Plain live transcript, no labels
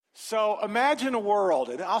So imagine a world,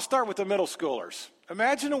 and I'll start with the middle schoolers.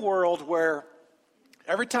 Imagine a world where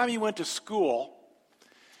every time you went to school,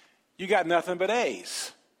 you got nothing but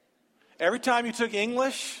A's. Every time you took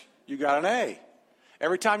English, you got an A.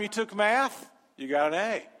 Every time you took math, you got an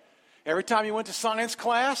A. Every time you went to science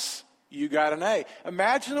class, you got an A.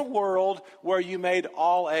 Imagine a world where you made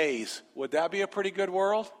all A's. Would that be a pretty good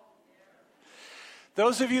world?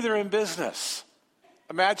 Those of you that are in business,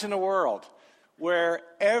 imagine a world where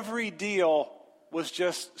every deal was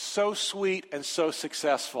just so sweet and so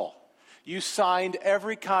successful. You signed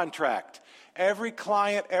every contract. Every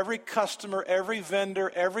client, every customer, every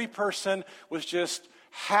vendor, every person was just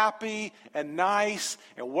happy and nice.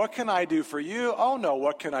 And what can I do for you? Oh no,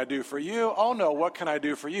 what can I do for you? Oh no, what can I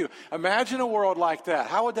do for you? Imagine a world like that.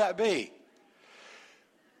 How would that be?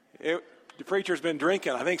 The preacher's been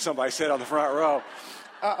drinking, I think somebody said on the front row.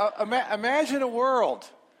 Imagine a world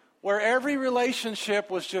where every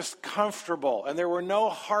relationship was just comfortable and there were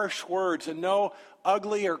no harsh words and no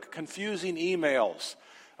ugly or confusing emails.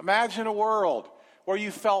 Imagine a world where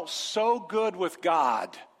you felt so good with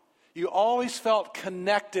God. You always felt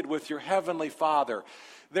connected with your Heavenly Father.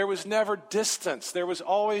 There was never distance. There was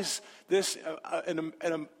always this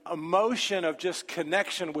an emotion of just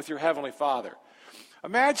connection with your Heavenly Father.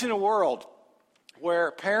 Imagine a world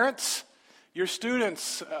where parents, your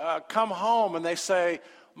students come home and they say,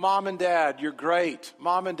 Mom and Dad, you're great.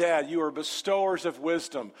 Mom and Dad, you are bestowers of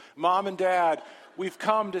wisdom. Mom and Dad, we've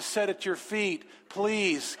come to sit at your feet.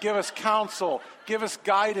 Please give us counsel, give us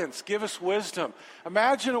guidance, give us wisdom.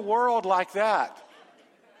 Imagine a world like that.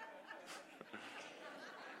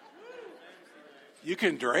 You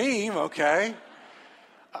can dream, okay?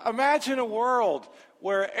 Imagine a world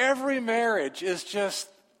where every marriage is just,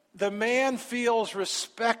 the man feels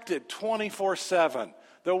respected 24/7.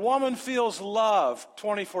 The woman feels love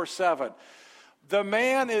 24/7. The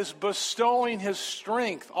man is bestowing his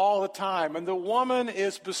strength all the time, and the woman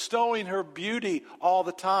is bestowing her beauty all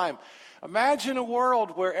the time. Imagine a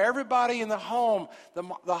world where everybody in the home,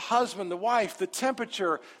 the husband, the wife, the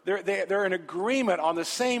temperature, they're in agreement on the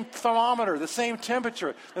same thermometer, the same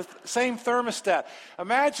temperature, the same thermostat.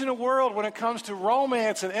 Imagine a world when it comes to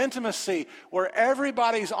romance and intimacy where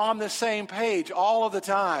everybody's on the same page all of the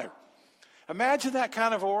time. Imagine that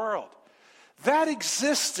kind of a world. That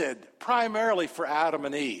existed primarily for Adam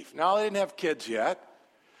and Eve. Now, they didn't have kids yet,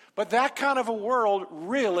 but that kind of a world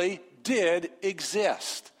really did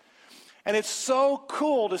exist. And it's so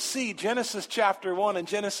cool to see Genesis chapter 1 and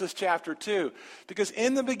Genesis chapter 2, because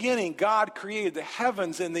in the beginning, God created the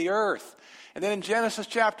heavens and the earth. And then in Genesis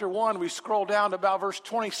chapter 1, we scroll down to about verse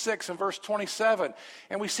 26 and verse 27,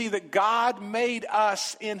 and we see that God made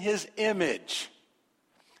us in His image.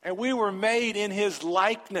 And we were made in His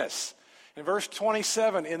likeness. In verse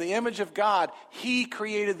 27, in the image of God, He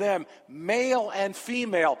created them. Male and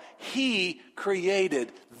female, He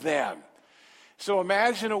created them. So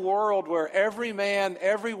imagine a world where every man,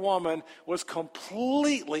 every woman was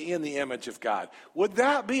completely in the image of God. Would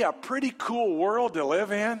that be a pretty cool world to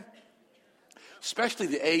live in? Especially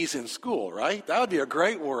the A's in school, right? That would be a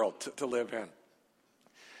great world to live in.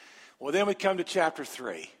 Well, then we come to chapter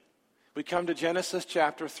 3. We come to Genesis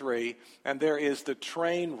chapter 3, and there is the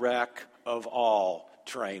train wreck of all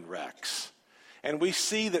train wrecks. And we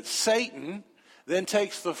see that Satan then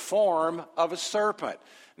takes the form of a serpent.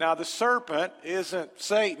 Now, the serpent isn't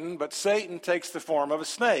Satan, but Satan takes the form of a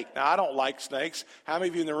snake. Now, I don't like snakes. How many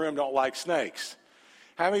of you in the room don't like snakes?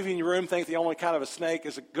 How many of you in your room think the only kind of a snake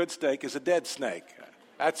is a good snake is a dead snake?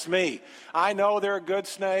 That's me. I know there are good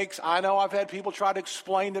snakes. I know I've had people try to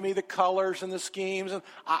explain to me the colors and the schemes. And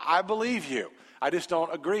I believe you. I just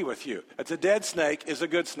don't agree with you. It's a dead snake is a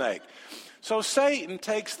good snake. So Satan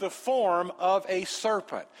takes the form of a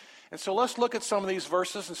serpent. And so let's look at some of these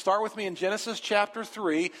verses and start with me in Genesis chapter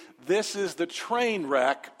 3. This is the train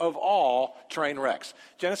wreck of all train wrecks.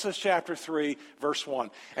 Genesis chapter 3, verse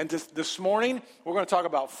 1. And this morning, we're going to talk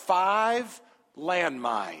about 5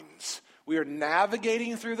 landmines. We are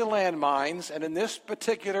navigating through the landmines, and in this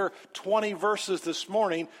particular 20 verses this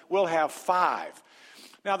morning, we'll have 5.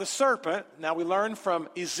 Now, the serpent, we learn from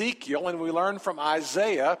Ezekiel and we learn from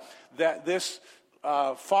Isaiah that this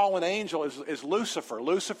fallen angel is Lucifer.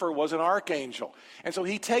 Lucifer was an archangel. And so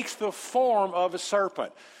he takes the form of a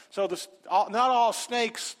serpent. So not all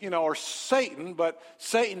snakes, are Satan, but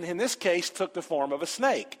Satan in this case took the form of a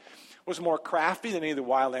snake. Was more crafty than any of the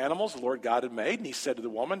wild animals the Lord God had made. And he said to the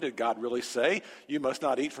woman, did God really say, you must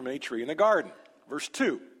not eat from any tree in the garden? Verse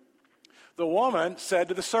 2. The woman said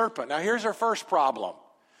to the serpent. Now here's her first problem.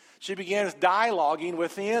 She begins dialoguing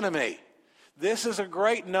with the enemy. This is a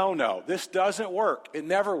great no-no. This doesn't work. It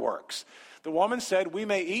never works. The woman said, we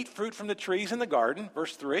may eat fruit from the trees in the garden,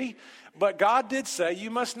 verse 3, but God did say, you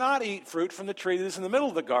must not eat fruit from the tree that is in the middle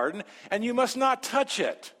of the garden, and you must not touch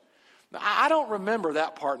it. Now, I don't remember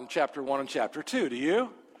that part in chapter 1 and chapter 2, do you?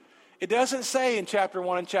 It doesn't say in chapter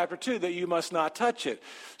 1 and chapter 2 that you must not touch it.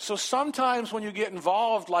 So sometimes when you get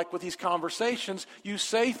involved, like with these conversations, you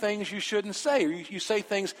say things you shouldn't say, or you say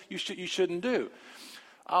things you shouldn't do.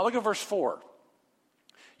 Look at verse 4.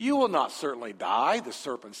 You will not certainly die, the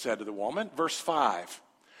serpent said to the woman. Verse 5.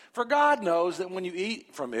 For God knows that when you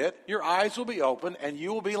eat from it, your eyes will be open, and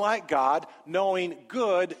you will be like God, knowing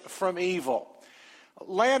good from evil.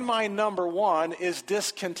 Landmine number 1 is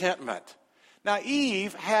discontentment. Now,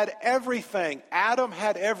 Eve had everything. Adam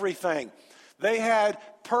had everything. They had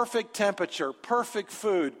perfect temperature, perfect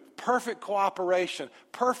food, perfect cooperation,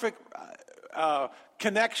 perfect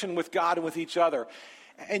connection with God and with each other.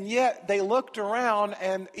 And yet they looked around,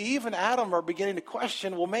 and Eve and Adam are beginning to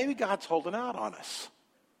question, well, maybe God's holding out on us.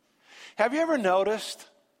 Have you ever noticed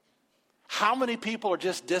how many people are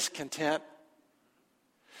just discontent?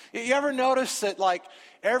 You ever notice that, like,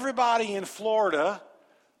 everybody in Florida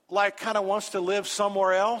kind of wants to live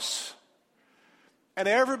somewhere else? And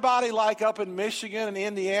everybody up in Michigan and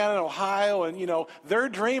Indiana and Ohio, and, they're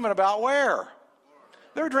dreaming about where?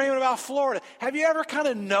 They're dreaming about Florida. Have you ever kind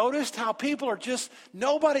of noticed how people are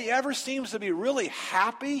nobody ever seems to be really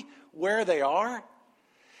happy where they are?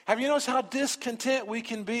 Have you noticed how discontent we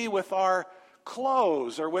can be with our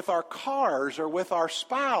clothes, or with our cars, or with our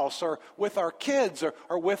spouse, or with our kids,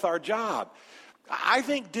 or with our job? I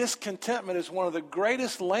think discontentment is one of the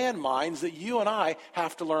greatest landmines that you and I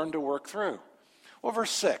have to learn to work through. Well,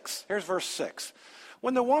 verse 6. Here's verse 6.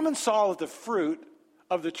 When the woman saw that the fruit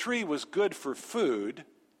of the tree was good for food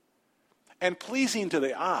and pleasing to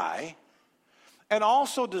the eye, and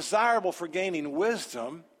also desirable for gaining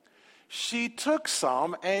wisdom, she took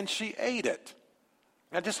some and she ate it.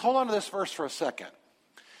 Now just hold on to this verse for a second.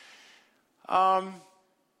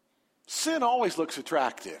 Sin always looks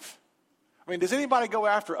attractive. I mean, does anybody go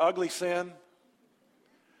after ugly sin?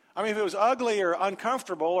 I mean, if it was ugly or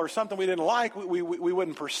uncomfortable or something we didn't like, we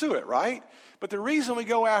wouldn't pursue it, right? But the reason we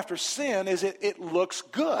go after sin is it looks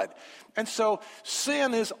good. And so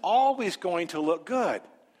sin is always going to look good.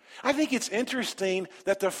 I think it's interesting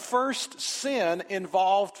that the first sin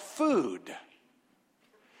involved food.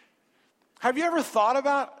 Have you ever thought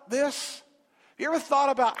about this? Have you ever thought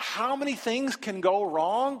about how many things can go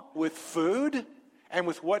wrong with food and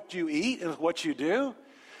with what you eat and with what you do?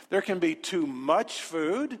 There can be too much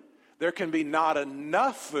food. There can be not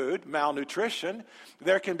enough food, malnutrition.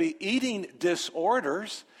 There can be eating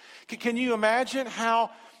disorders. Can you imagine how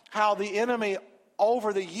the enemy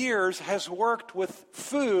over the years has worked with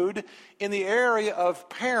food in the area of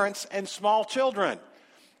parents and small children?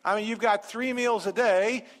 I mean, you've got 3 meals a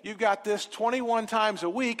day. You've got this 21 times a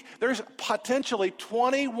week. There's potentially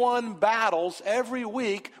 21 battles every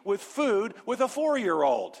week with food with a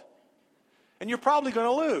 4-year-old. And you're probably going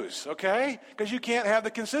to lose, okay? Because you can't have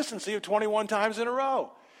the consistency of 21 times in a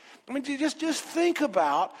row. I mean, just think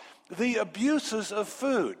about the abuses of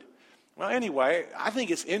food. Well, anyway, I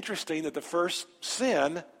think it's interesting that the first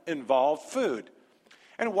sin involved food.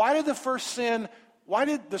 And why did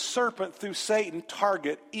the serpent through Satan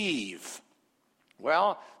target Eve?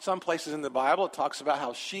 Well, some places in the Bible it talks about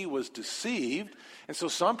how she was deceived. And so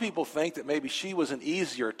some people think that maybe she was an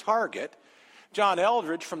easier target. John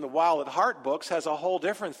Eldredge from the Wild at Heart books has a whole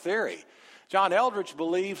different theory. John Eldredge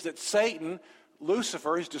believes that Satan,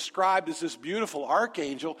 Lucifer, is described as this beautiful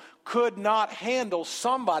archangel, could not handle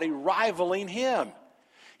somebody rivaling him.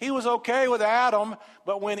 He was okay with Adam,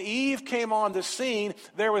 but when Eve came on the scene,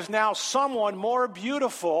 there was now someone more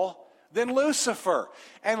beautiful than Lucifer.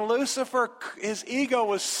 And Lucifer, his ego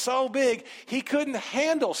was so big, he couldn't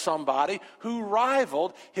handle somebody who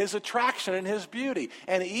rivaled his attraction and his beauty.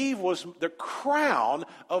 And Eve was the crown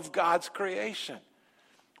of God's creation.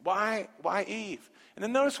 Why Eve? And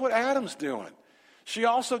then notice what Adam's doing. She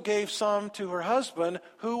also gave some to her husband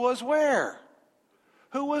who was where?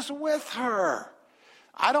 Who was with her.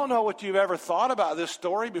 I don't know what you've ever thought about this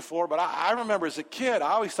story before, but I remember as a kid,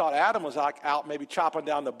 I always thought Adam was out maybe chopping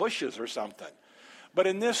down the bushes or something. But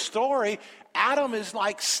in this story, Adam is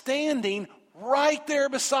standing right there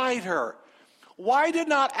beside her. Why did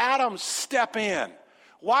not Adam step in?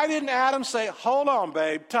 Why didn't Adam say, hold on,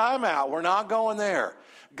 babe, time out, we're not going there?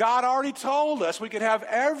 God already told us we could have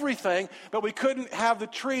everything, but we couldn't have the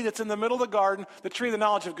tree that's in the middle of the garden, the tree of the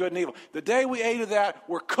knowledge of good and evil. The day we ate of that,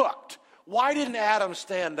 we're cooked. Why didn't Adam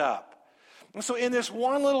stand up? And so in this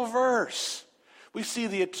one little verse, we see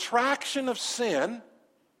the attraction of sin.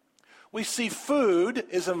 We see food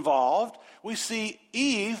is involved. We see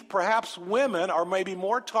Eve, perhaps women are maybe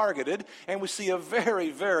more targeted, and we see a very,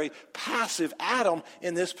 very passive Adam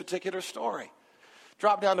in this particular story.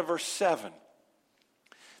 Drop down to verse 7.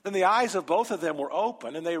 Then the eyes of both of them were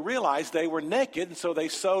open, and they realized they were naked, and so they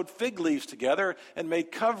sewed fig leaves together and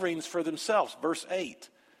made coverings for themselves. Verse 8.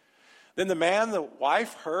 Then the man and the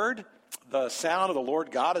wife heard the sound of the Lord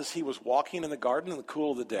God as he was walking in the garden in the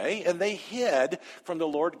cool of the day, and they hid from the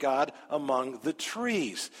Lord God among the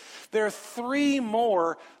trees. There are 3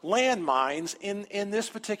 more landmines in this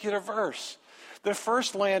particular verse. The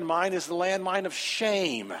first landmine is the landmine of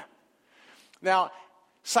shame. Now,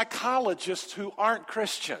 psychologists who aren't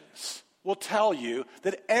Christians will tell you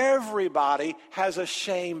that everybody has a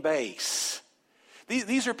shame base.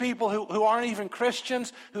 These are people who aren't even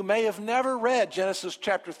Christians, who may have never read Genesis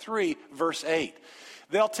chapter 3, verse 8.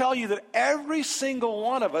 They'll tell you that every single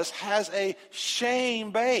one of us has a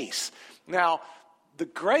shame base. Now, the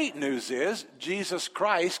great news is Jesus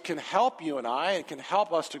Christ can help you and I and can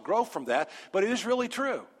help us to grow from that, but it is really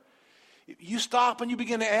true. You stop and you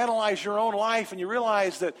begin to analyze your own life and you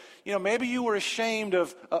realize that, maybe you were ashamed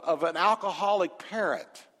of an alcoholic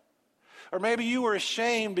parent. Or maybe you were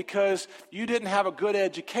ashamed because you didn't have a good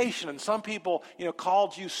education and some people,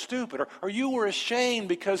 called you stupid. Or you were ashamed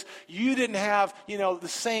because you didn't have, the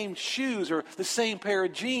same shoes or the same pair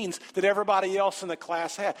of jeans that everybody else in the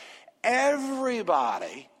class had.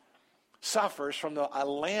 Everybody suffers from a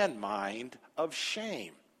landmine of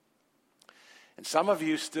shame. And some of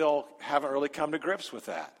you still haven't really come to grips with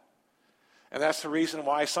that. And that's the reason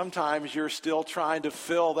why sometimes you're still trying to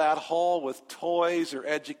fill that hole with toys or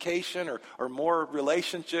education or more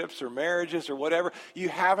relationships or marriages or whatever. You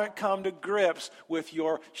haven't come to grips with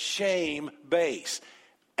your shame base.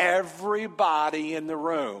 Everybody in the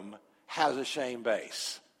room has a shame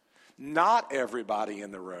base. Not everybody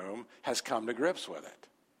in the room has come to grips with it.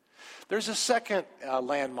 There's a second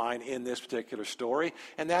landmine in this particular story,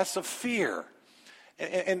 and that's of fear.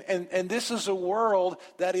 And this is a world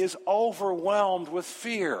that is overwhelmed with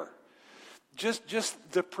fear.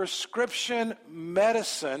 Just the prescription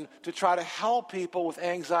medicine to try to help people with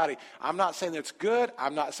anxiety. I'm not saying that's good.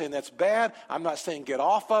 I'm not saying that's bad. I'm not saying get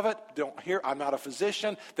off of it. I'm not a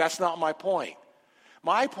physician. That's not my point.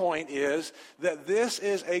 My point is that this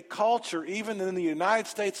is a culture, even in the United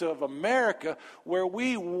States of America, where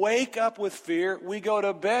we wake up with fear, we go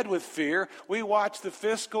to bed with fear, we watch the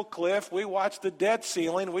fiscal cliff, we watch the debt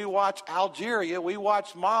ceiling, we watch Algeria, we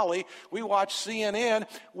watch Mali, we watch CNN.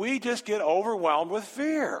 We just get overwhelmed with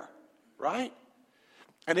fear, right?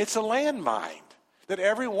 And it's a landmine that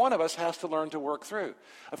every one of us has to learn to work through.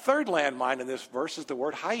 A third landmine in this verse is the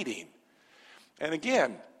word hiding. And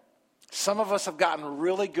again, some of us have gotten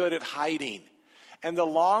really good at hiding. And the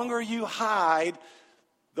longer you hide,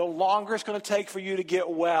 the longer it's going to take for you to get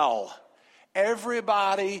well.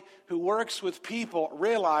 Everybody who works with people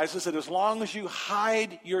realizes that as long as you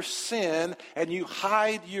hide your sin and you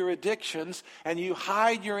hide your addictions and you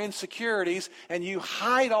hide your insecurities and you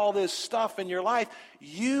hide all this stuff in your life,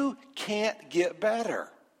 you can't get better.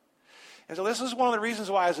 And so this is one of the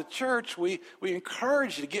reasons why as a church we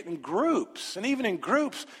encourage you to get in groups. And even in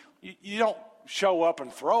groups, you don't show up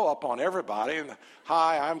and throw up on everybody. And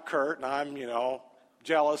hi, I'm Kurt, and I'm,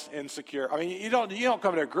 jealous, insecure. I mean, you don't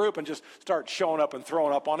come to a group and just start showing up and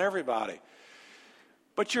throwing up on everybody.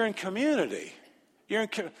 But you're in community.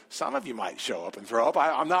 Some of you might show up and throw up.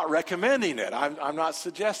 I'm not recommending it. I'm not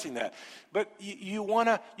suggesting that. But you want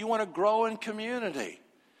to grow in community.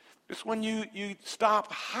 It's when you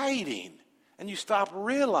stop hiding and you stop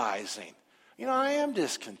realizing, I am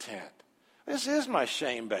discontent. This is my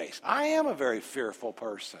shame base. I am a very fearful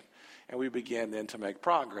person. And we begin then to make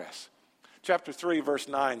progress. Chapter 3, verse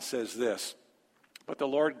 9 says this, "But the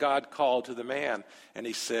Lord God called to the man, and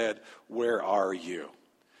he said, 'Where are you?'"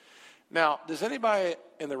 Now, does anybody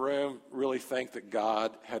in the room really think that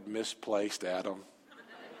God had misplaced Adam?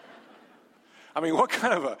 I mean, what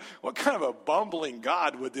kind of a bumbling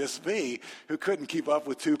God would this be who couldn't keep up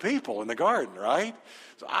with 2 people in the garden, right?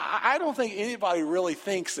 So I don't think anybody really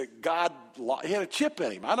thinks that God, he had a chip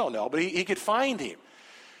in him. I don't know, but he could find him.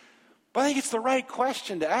 But I think it's the right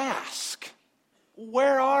question to ask.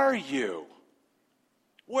 Where are you?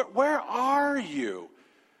 Where are you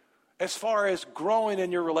as far as growing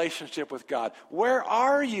in your relationship with God? Where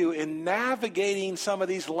are you in navigating some of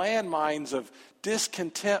these landmines of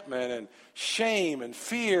discontentment and shame and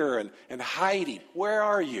fear and hiding? Where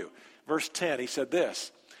are you? Verse 10, he said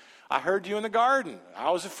this, "I heard you in the garden. I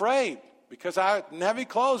was afraid because I didn't have any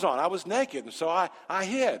clothes on. I was naked, and so I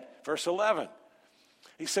hid." Verse 11,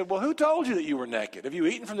 he said, "Well, who told you that you were naked? Have you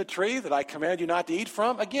eaten from the tree that I commanded you not to eat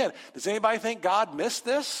from?" Again, does anybody think God missed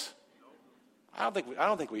this? I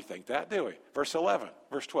don't think we think that, do we? Verse 12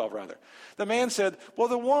 rather. The man said, well,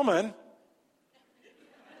 the woman,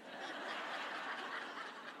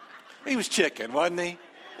 he was chicken, wasn't he?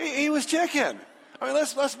 He was chicken. I mean,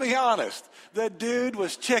 let's be honest. The dude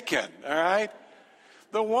was chicken, all right?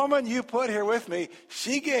 The woman you put here with me,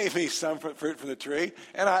 she gave me some fruit from the tree,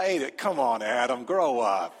 and I ate it. Come on, Adam, grow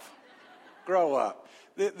up. Grow up.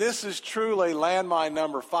 This is truly landmine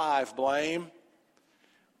number 5, blame.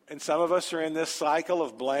 And some of us are in this cycle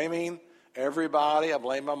of blaming everybody. I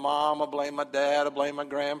blame my mom, I blame my dad, I blame my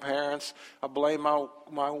grandparents, I blame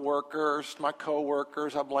my workers, my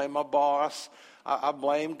co-workers, I blame my boss, I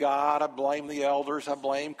blame God, I blame the elders, I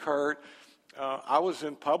blame Kurt. I was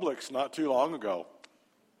in Publix not too long ago,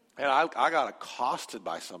 and I got accosted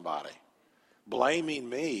by somebody blaming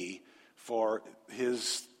me for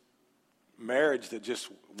his marriage that just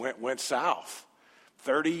went south.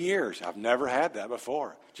 30 years. I've never had that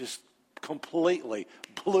before. Just completely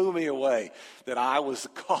blew me away that I was the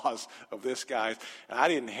cause of this guy's. And I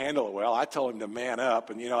didn't handle it well. I told him to man up,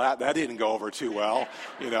 and, that didn't go over too well,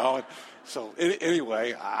 So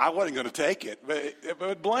anyway, I wasn't going to take it.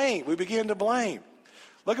 But blame. We begin to blame.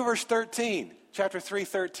 Look at verse 13, chapter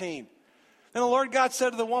 3:13. Then the Lord God said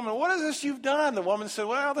to the woman, what is this you've done? The woman said,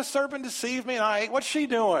 well, the serpent deceived me and I ate. What's she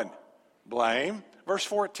doing? Blame. Verse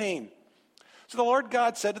 14. So the Lord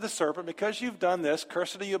God said to the serpent, because you've done this,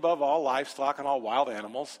 cursed are you above all livestock and all wild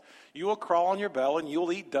animals. You will crawl on your belly and you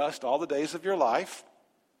will eat dust all the days of your life.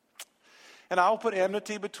 And I will put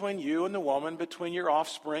enmity between you and the woman, between your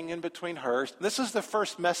offspring and between hers. This is the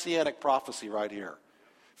first messianic prophecy right here.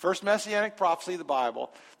 First messianic prophecy of the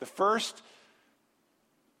Bible. The first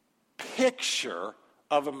picture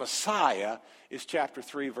of a Messiah is chapter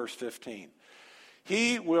 3, verse 15.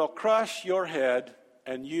 He will crush your head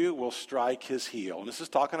and you will strike his heel. And this is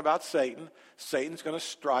talking about Satan. Satan's going to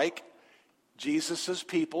strike Jesus'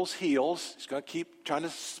 people's heels. He's going to keep trying to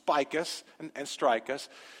spike us and strike us.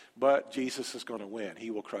 But Jesus is going to win. He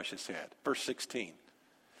will crush his head. Verse 16.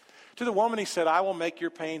 To the woman he said, I will make your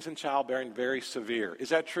pains in childbearing very severe. Is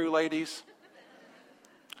that true, ladies?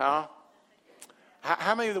 Huh?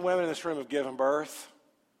 How many of the women in this room have given birth?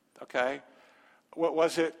 Okay.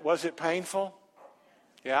 Was it painful?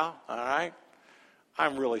 Yeah? All right.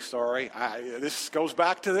 I'm really sorry. This goes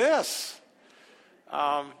back to this.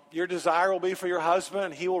 Your desire will be for your husband,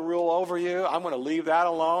 and he will rule over you. I'm going to leave that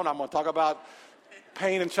alone. I'm going to talk about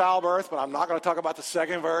pain in childbirth, but I'm not going to talk about the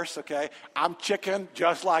second verse, okay? I'm chicken,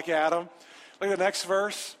 just like Adam. Look at the next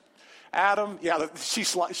verse. Adam,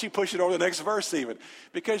 she pushed it over the next verse even.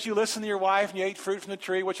 Because you listened to your wife and you ate fruit from the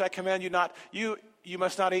tree, which I command you not, you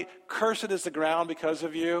must not eat. Cursed is the ground because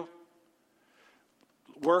of you.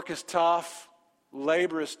 Work is tough.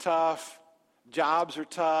 Labor is tough. Jobs are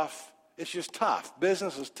tough. It's just tough.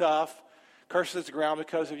 Business is tough. Cursed is the ground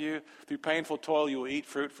because of you. Through painful toil you will eat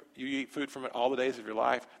fruit. You eat food from it all the days of your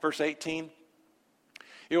life. Verse 18.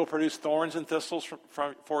 It will produce thorns and thistles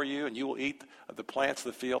for you, and you will eat of the plants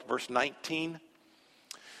of the field. Verse 19.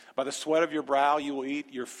 By the sweat of your brow you will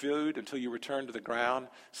eat your food until you return to the ground,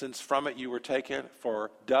 since from it you were taken.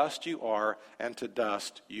 For dust you are, and to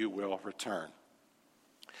dust you will return.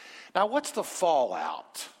 Now, what's the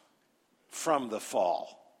fallout from the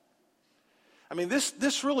fall? I mean,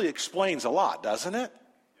 this really explains a lot, doesn't it?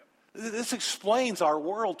 This explains our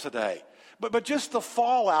world today. But just the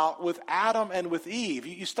fallout with Adam and with Eve,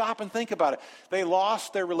 you stop and think about it. They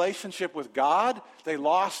lost their relationship with God. They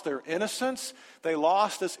lost their innocence. They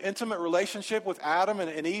lost this intimate relationship with Adam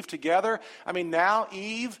and Eve together. I mean, now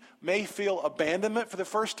Eve may feel abandonment for the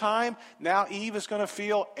first time. Now Eve is going to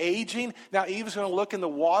feel aging. Now Eve is going to look in the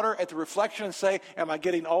water at the reflection and say, am I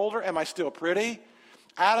getting older? Am I still pretty?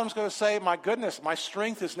 Adam's going to say, my goodness, my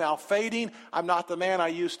strength is now fading. I'm not the man I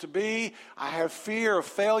used to be. I have fear of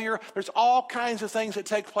failure. There's all kinds of things that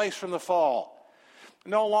take place from the fall.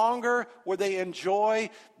 No longer would they enjoy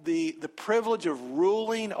the privilege of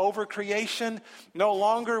ruling over creation. No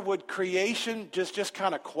longer would creation just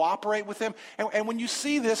kind of cooperate with them. And when you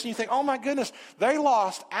see this and you think, oh my goodness, they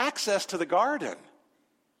lost access to the garden.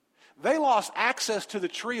 They lost access to the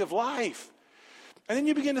tree of life. And then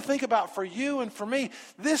you begin to think about, for you and for me,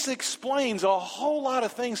 this explains a whole lot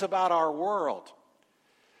of things about our world.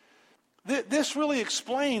 This really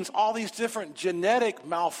explains all these different genetic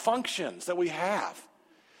malfunctions that we have.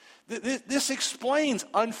 This explains,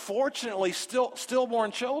 unfortunately,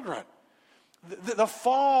 stillborn children. The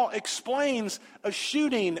fall explains a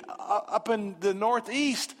shooting up in the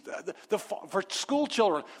Northeast for school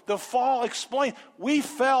children. The fall explains, we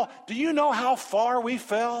fell. Do you know how far we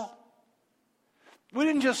fell? We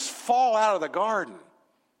didn't just fall out of the garden.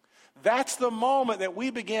 That's the moment that we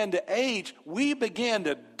begin to age. We begin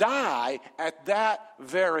to die at that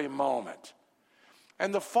very moment.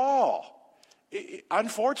 And the fall,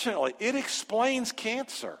 unfortunately, it explains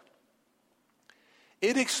cancer.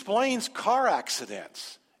 It explains car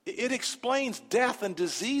accidents. It explains death and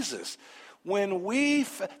diseases.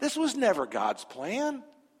 This was never God's plan.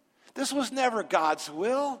 This was never God's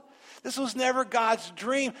will. This was never God's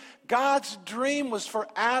dream. God's dream was for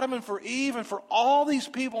Adam and for Eve and for all these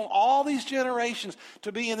people and all these generations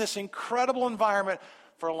to be in this incredible environment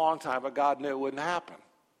for a long time. But God knew it wouldn't happen.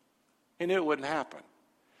 He knew it wouldn't happen.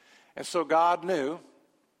 And so God knew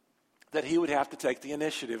that he would have to take the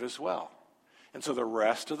initiative as well. And so the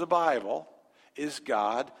rest of the Bible is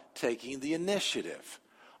God taking the initiative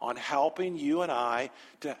on helping you and I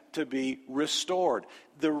to be restored.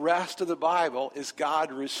 The rest of the Bible is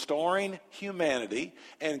God restoring humanity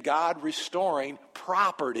and God restoring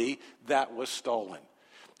property that was stolen.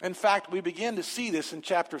 In fact, we begin to see this in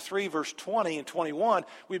chapter 3, verse 20 and 21.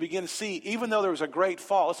 We begin to see, even though there was a great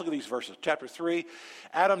fall, let's look at these verses. Chapter 3,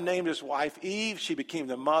 Adam named his wife Eve. She would become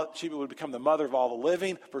the mother of all the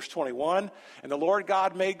living. Verse 21, and the Lord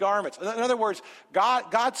God made garments. In other words,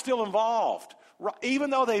 God's still involved. Even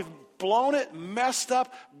though they've blown it, messed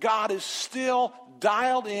up, God is still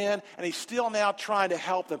dialed in, and he's still now trying to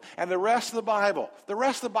help them. And the rest of the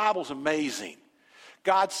Bible is amazing.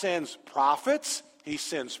 God sends prophets, he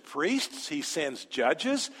sends priests, he sends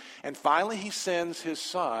judges, and finally he sends his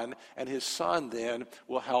son, and his son then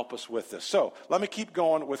will help us with this. So let me keep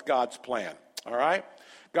going with God's plan, all right?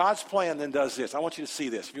 God's plan then does this. I want you to see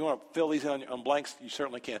this. If you want to fill these in on blanks, you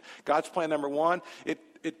certainly can. God's plan, number one, it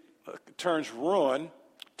turns ruin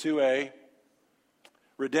to a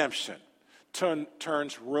redemption.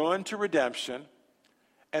 Turns ruin to redemption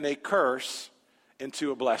and a curse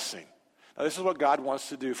into a blessing. Now, this is what God wants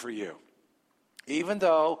to do for you. Even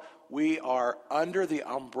though we are under the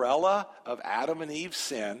umbrella of Adam and Eve's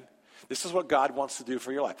sin, this is what God wants to do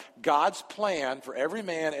for your life. God's plan for every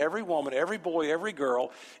man, every woman, every boy, every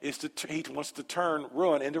girl is he wants to turn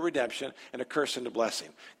ruin into redemption and a curse into blessing.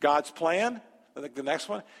 God's plan, the next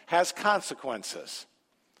one, has consequences.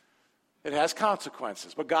 It has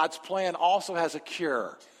consequences. But God's plan also has a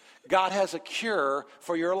cure. God has a cure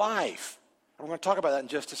for your life. And we're going to talk about that in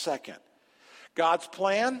just a second. God's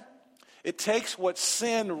plan, it takes what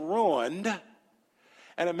sin ruined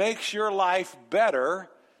and it makes your life better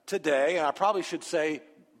today. And I probably should say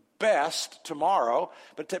best tomorrow,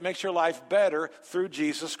 but it makes your life better through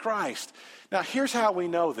Jesus Christ. Now, here's how we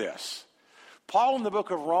know this. Paul in the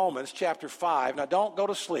book of Romans, chapter 5. Now, don't go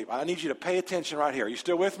to sleep. I need you to pay attention right here. Are you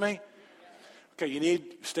still with me? Okay, you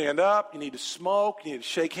need to stand up. You need to smoke. You need to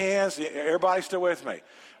shake hands. Everybody still with me?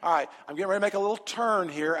 All right, I'm getting ready to make a little turn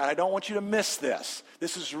here, and I don't want you to miss this.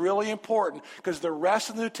 This is really important because the rest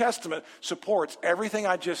of the New Testament supports everything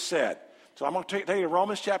I just said. So I'm going to take you to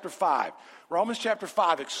Romans chapter 5. Romans chapter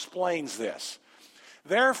 5 explains this.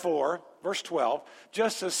 Therefore, verse 12,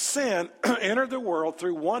 just as sin entered the world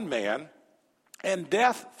through one man, and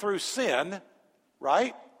death through sin,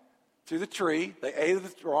 right? Through the tree. They ate of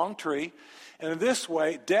the wrong tree. And in this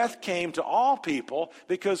way, death came to all people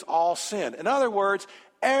because all sinned. In other words,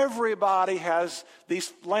 everybody has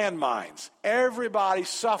these landmines. Everybody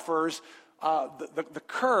suffers the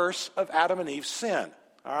curse of Adam and Eve's sin.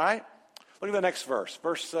 All right? Look at the next verse,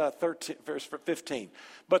 verse 15.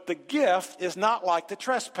 But the gift is not like the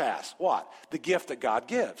trespass. What? The gift that God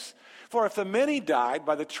gives. For if the many died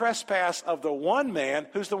by the trespass of the one man,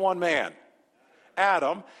 who's the one man?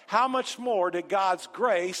 Adam. How much more did God's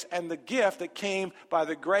grace and the gift that came by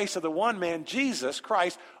the grace of the one man, Jesus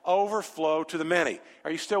Christ, overflow to the many?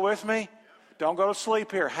 Are you still with me? Don't go to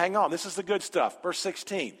sleep here. Hang on. This is the good stuff. Verse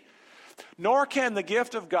 16. Nor can the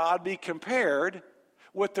gift of God be compared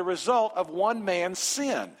with the result of one man's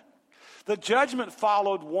sin. The judgment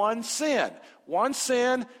followed one sin. One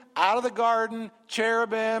sin, out of the garden,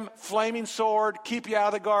 cherubim, flaming sword, keep you out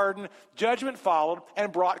of the garden. Judgment followed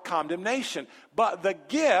and brought condemnation. But the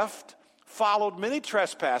gift followed many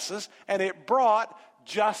trespasses, and it brought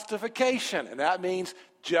justification. And that means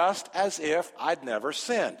just as if I'd never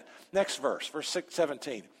sinned. Next verse, verse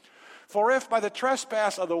 17. For if by the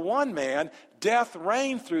trespass of the one man, death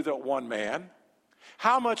reigned through the one man,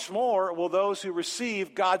 how much more will those who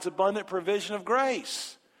receive God's abundant provision of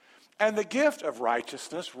grace and the gift of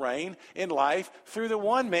righteousness reign in life through the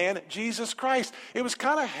one man, Jesus Christ? It was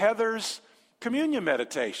kind of Heather's communion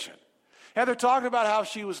meditation. Heather talked about how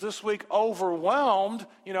she was this week overwhelmed,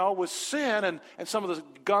 with sin and some of the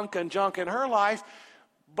gunk and junk in her life.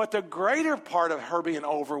 But the greater part of her being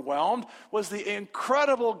overwhelmed was the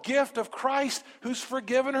incredible gift of Christ who's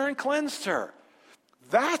forgiven her and cleansed her.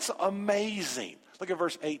 That's amazing. Look at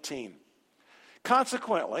verse 18.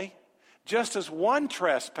 Consequently, just as one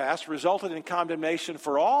trespass resulted in condemnation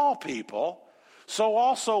for all people, so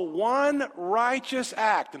also one righteous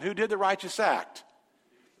act. And who did the righteous act?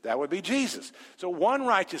 That would be Jesus. So one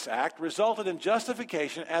righteous act resulted in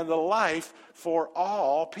justification and the life for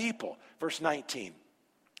all people. Verse 19.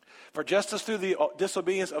 For just as through the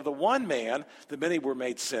disobedience of the one man, the many were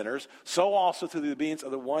made sinners, so also through the obedience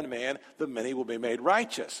of the one man, the many will be made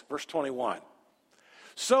righteous. Verse 21.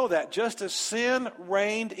 So that just as sin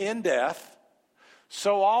reigned in death,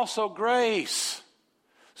 so also grace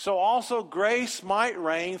might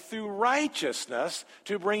reign through righteousness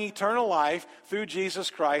to bring eternal life through Jesus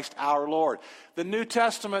Christ our Lord. The New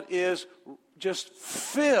Testament is just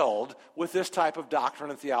filled with this type of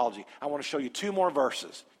doctrine and theology. I want to show you two more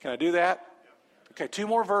verses. Can I do that? Okay, two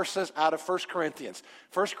more verses out of 1 Corinthians.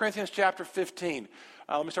 1 Corinthians chapter 15.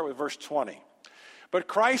 Let me start with verse 20. But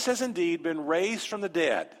Christ has indeed been raised from the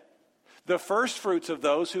dead, the first fruits of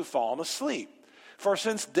those who've fallen asleep. For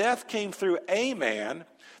since death came through a man,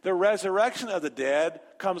 the resurrection of the dead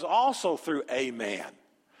comes also through a man.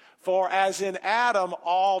 For as in Adam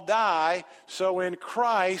all die, so in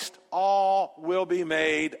Christ all will be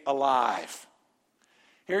made alive.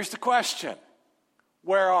 Here's the question.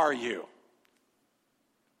 Where are you?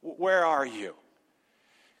 Where are you?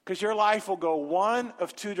 Because your life will go one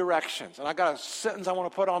of two directions. And I got a sentence I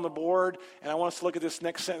want to put on the board, and I want us to look at this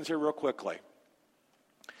next sentence here real quickly.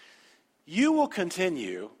 You will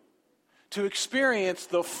continue to experience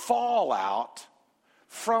the fallout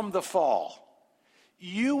from the fall.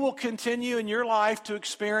 You will continue in your life to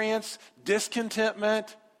experience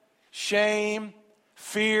discontentment, shame,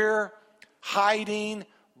 fear, hiding,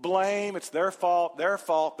 blame. It's their fault, their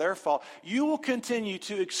fault, their fault. You will continue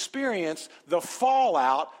to experience the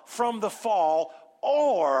fallout from the fall,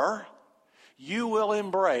 or you will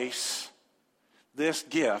embrace this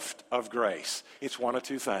gift of grace. It's one of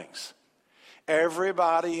two things.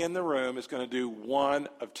 Everybody in the room is going to do one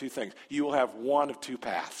of two things. You will have one of two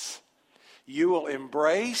paths. You will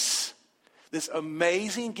embrace this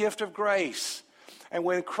amazing gift of grace. And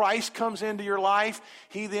when Christ comes into your life,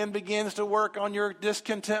 he then begins to work on your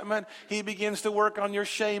discontentment. He begins to work on your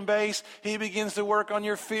shame base. He begins to work on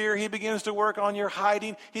your fear. He begins to work on your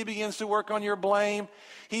hiding. He begins to work on your blame.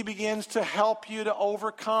 He begins to help you to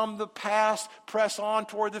overcome the past, press on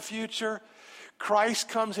toward the future. Christ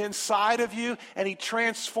comes inside of you and he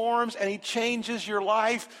transforms and he changes your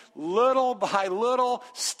life little by little,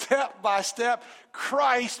 step by step.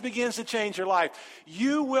 Christ begins to change your life.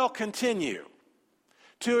 You will continue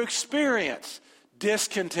to experience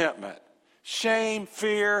discontentment, shame,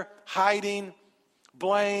 fear, hiding,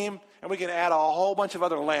 blame, and we can add a whole bunch of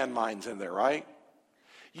other landmines in there, right?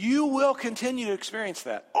 You will continue to experience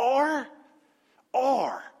that. Or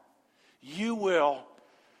you will,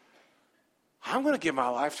 I'm going to give my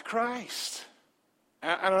life to Christ.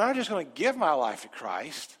 And I'm not just going to give my life to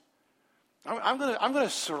Christ. I'm going to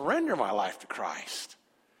surrender my life to Christ.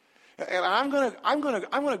 And I'm going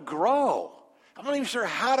to grow. I'm not even sure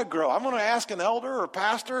how to grow. I'm going to ask an elder or a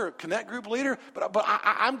pastor or a connect group leader, but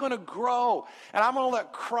I'm going to grow. And I'm going to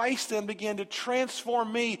let Christ then begin to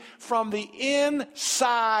transform me from the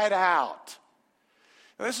inside out.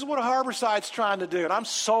 And this is what Harborside's trying to do, and I'm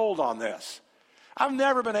sold on this. I've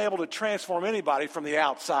never been able to transform anybody from the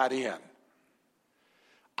outside in.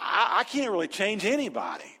 I can't really change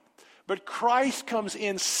anybody. But Christ comes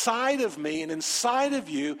inside of me and inside of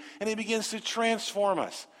you, and he begins to transform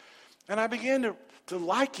us. And I begin to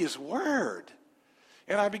like his word.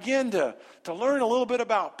 And I begin to learn a little bit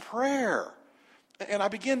about prayer. And I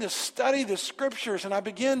begin to study the scriptures, and I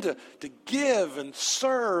begin to give and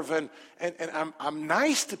serve, and I'm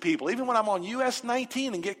nice to people. Even when I'm on US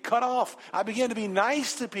 19 and get cut off, I begin to be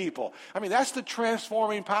nice to people. I mean, that's the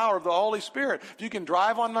transforming power of the Holy Spirit. If you can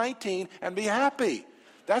drive on 19 and be happy,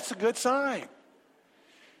 that's a good sign.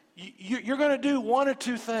 You're going to do one of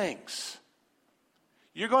two things.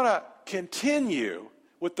 You're going to continue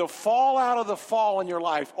with the fallout of the fall in your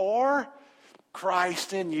life, or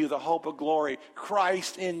Christ in you, the hope of glory.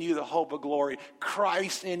 Christ in you, the hope of glory.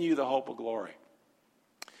 Christ in you, the hope of glory.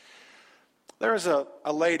 There's a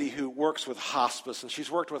lady who works with hospice, and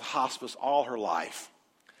she's worked with hospice all her life.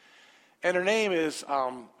 And her name is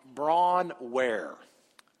Bronn Ware.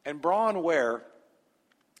 And Bronn Ware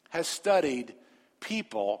has studied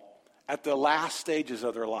people at the last stages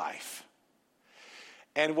of their life.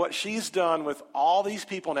 And what she's done with all these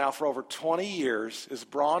people now for over 20 years is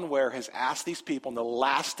Bronn Ware has asked these people in the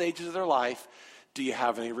last stages of their life, do you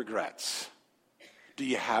have any regrets? Do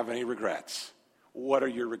you have any regrets? What are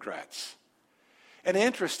your regrets? And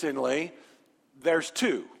interestingly, there's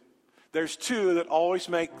two. There's two that always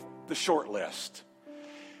make the short list.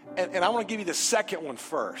 And I want to give you the second one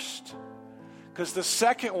first. Because the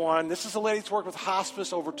second one, this is a lady that's worked with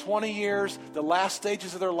hospice over 20 years, the last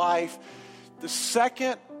stages of their life. The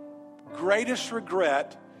second greatest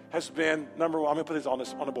regret has been, number one, I'm going to put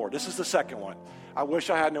this on the board. This is the second one. I wish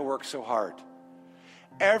I hadn't worked so hard.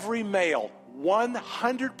 Every male,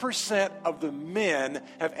 100% of the men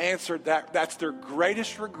have answered that. That's their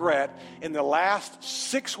greatest regret in the last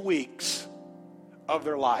 6 weeks of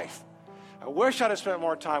their life. I wish I'd have spent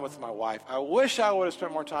more time with my wife. I wish I would have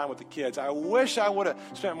spent more time with the kids. I wish I would have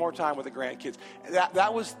spent more time with the grandkids.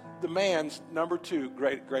 That was the man's number two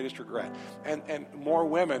greatest regret. And more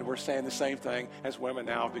women were saying the same thing as women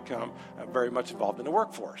now have become very much involved in the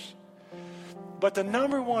workforce. But the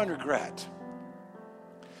number one regret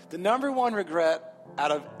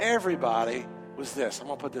out of everybody was this. I'm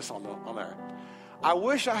going to put this on there. I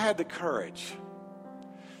wish I had the courage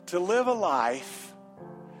to live a life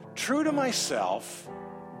true to myself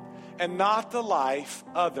and not the life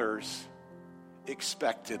others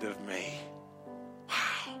expected of me.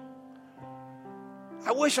 Wow.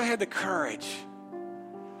 I wish I had the courage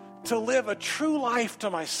to live a true life to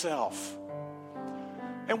myself.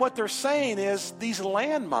 And what they're saying is these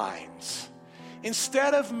landmines,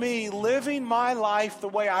 instead of me living my life the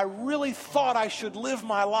way I really thought I should live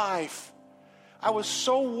my life, I was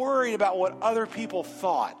so worried about what other people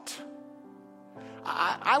thought.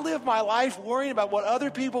 I lived my life worrying about what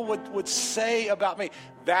other people would say about me.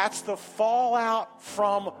 That's the fallout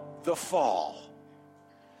from the fall.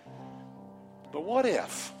 But what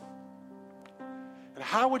if? And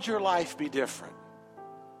how would your life be different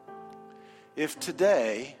if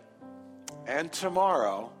today and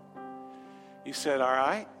tomorrow you said, all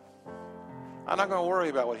right, I'm not going to worry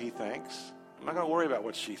about what he thinks. I'm not going to worry about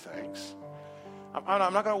what she thinks. I'm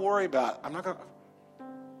not going to worry about,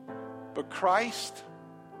 but Christ,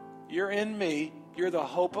 you're in me. You're the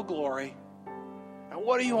hope of glory. And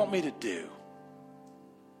what do you want me to do?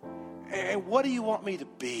 And what do you want me to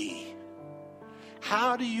be?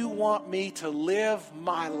 How do you want me to live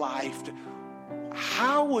my life?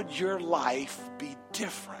 How would your life be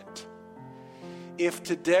different if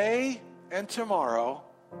today and tomorrow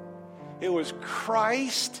it was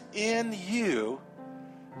Christ in you,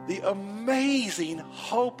 the amazing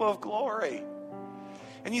hope of glory?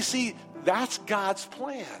 And you see, that's God's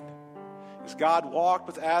plan. As God walked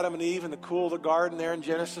with Adam and Eve in the cool of the garden there in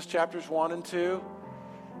Genesis chapters 1 and 2,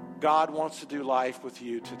 God wants to do life with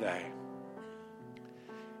you today.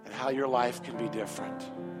 And how your life can be different.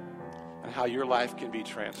 And how your life can be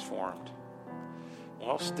transformed.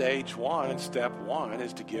 Well, stage one and step one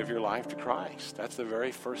is to give your life to Christ. That's the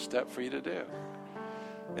very first step for you to do.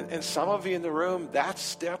 And some of you in the room, that's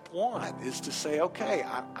step one, is to say, okay,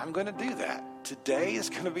 I'm going to do that. Today is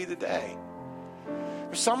going to be the day.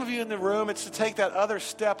 For some of you in the room, it's to take that other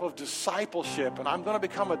step of discipleship, and I'm going to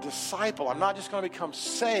become a disciple. I'm not just going to become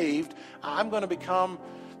saved. I'm going to become,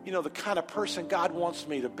 the kind of person God wants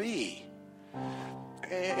me to be.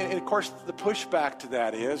 And of course, the pushback to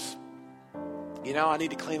that is, I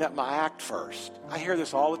need to clean up my act first. I hear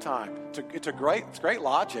this all the time. It's great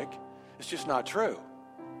logic. It's just not true.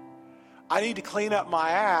 I need to clean up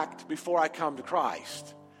my act before I come to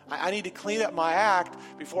Christ. I need to clean up my act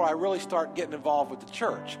before I really start getting involved with the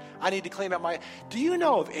church. I need to clean up Do you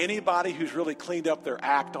know of anybody who's really cleaned up their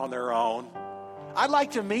act on their own? I'd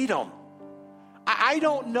like to meet them. I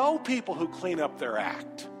don't know people who clean up their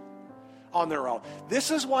act on their own.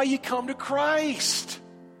 This is why you come to Christ.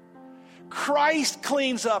 Christ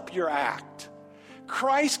cleans up your act.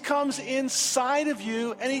 Christ comes inside of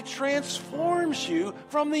you and he transforms you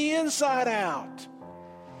from the inside out.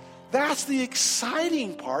 That's the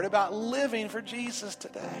exciting part about living for Jesus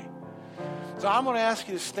today. So I'm going to ask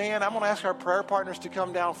you to stand. I'm going to ask our prayer partners to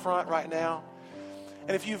come down front right now.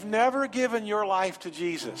 And if you've never given your life to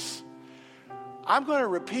Jesus, I'm going to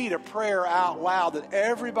repeat a prayer out loud that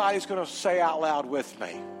everybody's going to say out loud with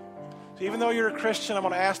me. So even though you're a Christian, I'm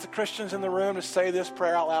going to ask the Christians in the room to say this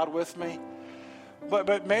prayer out loud with me.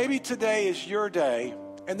 But maybe today is your day.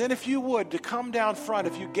 And then if you would, to come down front,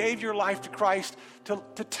 if you gave your life to Christ,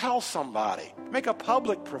 to tell somebody. Make a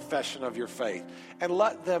public profession of your faith and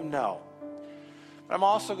let them know. I'm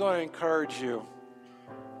also going to encourage you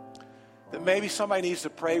that maybe somebody needs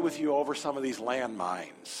to pray with you over some of these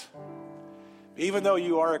landmines. Even though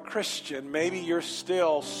you are a Christian, maybe you're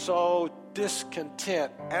still so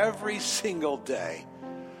discontent every single day.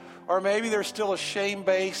 Or maybe there's still a shame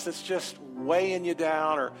base that's just weighing you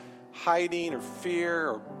down, or hiding, or fear,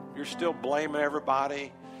 or you're still blaming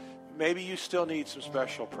everybody. Maybe you still need some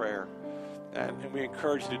special prayer. And we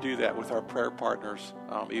encourage you to do that with our prayer partners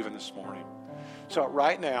even this morning. So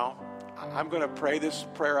right now, I'm going to pray this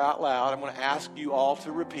prayer out loud. I'm going to ask you all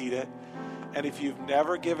to repeat it. And if you've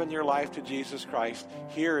never given your life to Jesus Christ,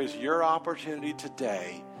 here is your opportunity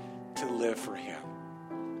today to live for him.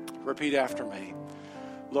 Repeat after me.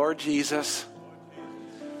 Lord Jesus,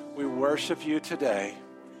 we worship you today.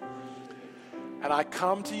 And I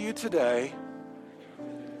come to you today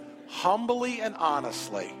humbly and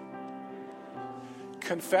honestly,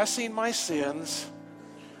 confessing my sins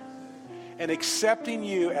and accepting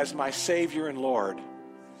you as my Savior and Lord.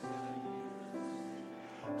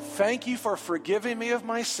 Thank you for forgiving me of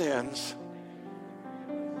my sins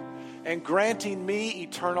and granting me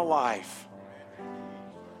eternal life.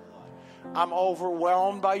 I'm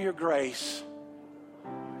overwhelmed by your grace.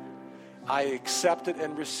 I accept it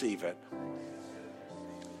and receive it.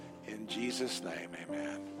 In Jesus' name,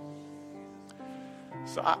 amen.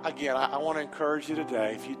 So I want to encourage you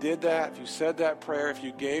today. If you did that, if you said that prayer, if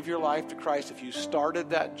you gave your life to Christ, if you started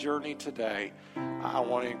that journey today, I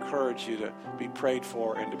want to encourage you to be prayed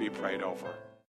for and to be prayed over.